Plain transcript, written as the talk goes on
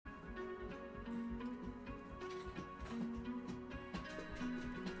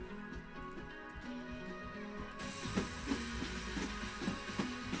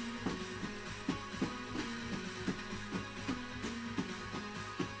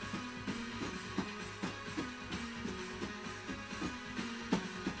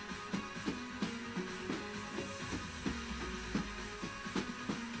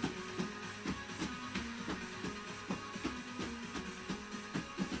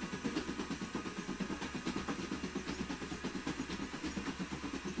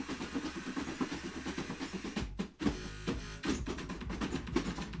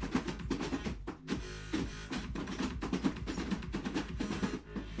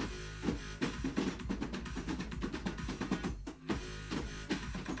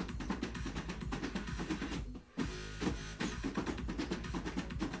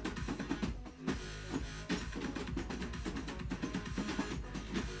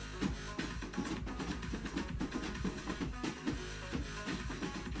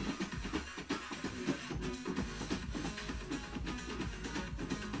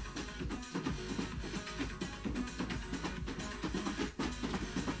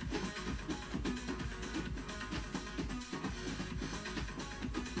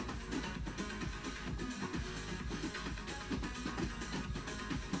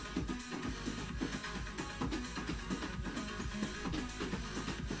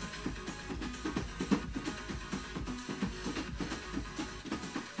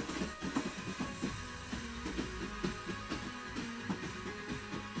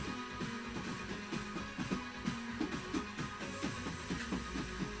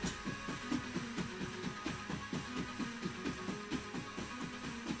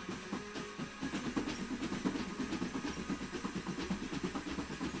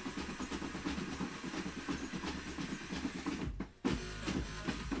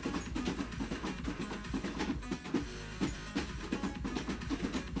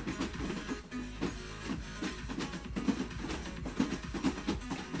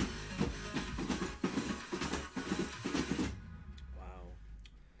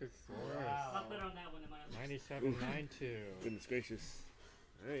Good score. Wow. I'll put on that one in my 97.92. Goodness gracious.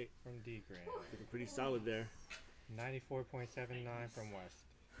 All right. From D-Grant. Looking pretty solid there. 94.79 from West.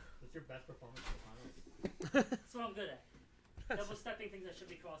 What's your best performance in the finals? That's what I'm good at. Double stepping things that should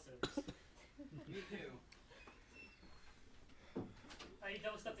be crossovers. You too. Are you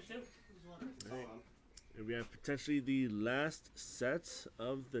double stepping too? All right. And we have potentially the last set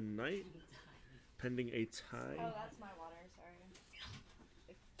of the night, pending a tie. Oh, that's my water. Sorry.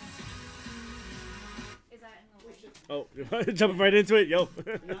 Is that in the way? Oh, jumping right into it, yo. Not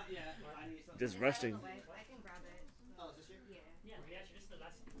yet. I need something. Just rushing. I can grab it. Oh, is this here? Yeah, we actually just the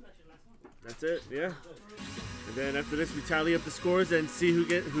last one. That's it, yeah. And then after this, we tally up the scores and see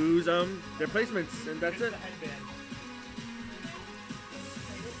who's their placements, and that's it.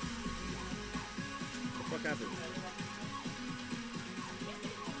 What happened?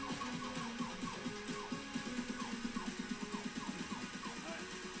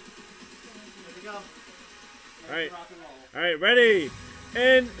 Here we go. All right. Rock and roll. All right, ready?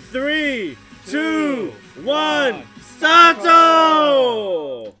 In 3, 2, 1,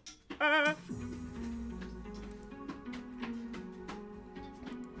 starto!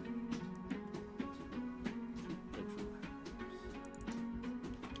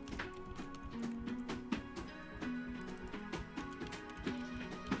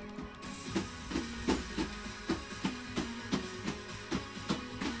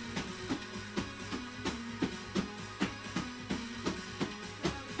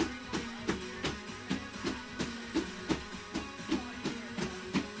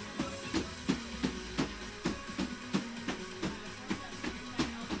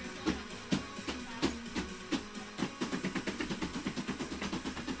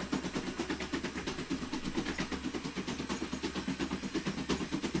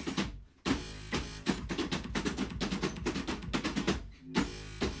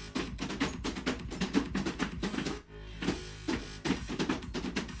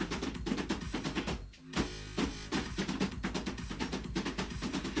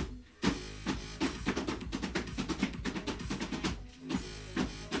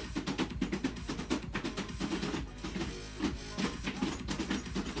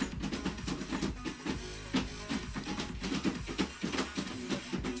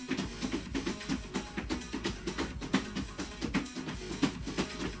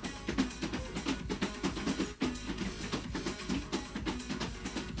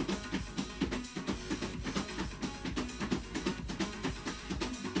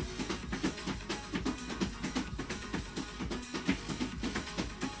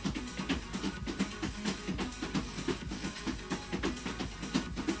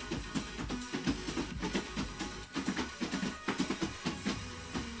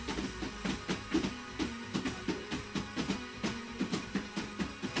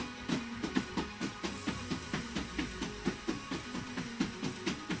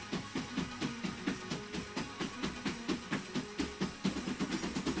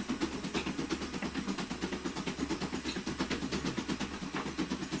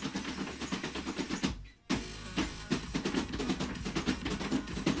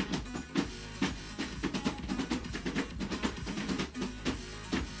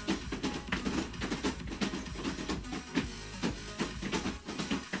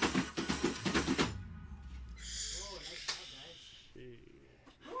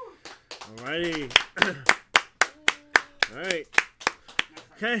 Alrighty. Alright.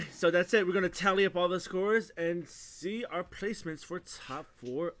 Okay, so that's it. We're going to tally up all the scores and see our placements for top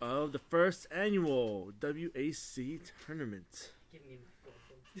 4 of the first annual WAC tournament. Give me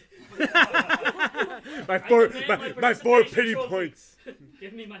my 4 points. my 4 pity points.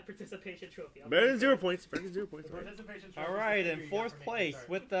 Give me my participation trophy. Better than 0 points. Better than 0 points. All right, in 4th place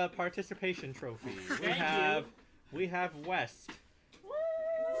with the participation trophy, we have West.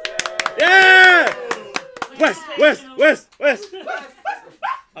 Yeah! West!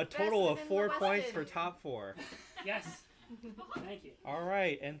 A total of 4 points for top 4. Yes. Thank you. All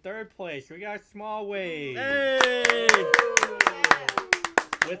right, in 3rd place, we got Small Wave. Hey!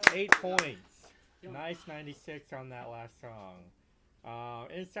 With 8 points. Nice 96 on that last song.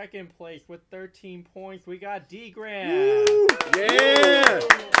 In 2nd place with 13 points, we got D-Grant. Yeah!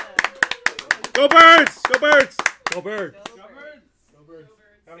 Go Birds! Go Birds! Go Birds! Go birds! Go birds!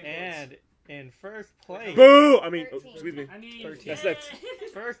 And in 1st place, Boo! I mean, excuse me. 13. That's it.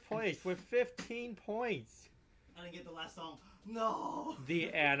 1st place with 15 points, I didn't get the last song. No! the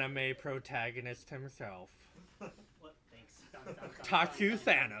anime protagonist himself, What? Thanks. Taku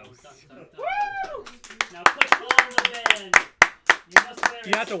Thanos. Woo! Now push all the band. You must wear it.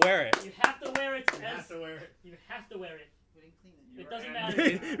 You have to wear it. You have to wear it. You have to wear it. You have to wear it. We didn't clean it. It doesn't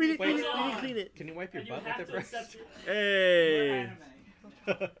right. matter. we didn't Wait, clean it. Can you wipe your And you butt with have it to first? accept it. Hey,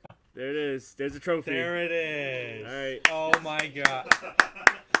 Anime. there it is. There's a trophy. There it is. All right. Oh my god.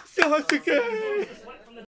 Sasuke!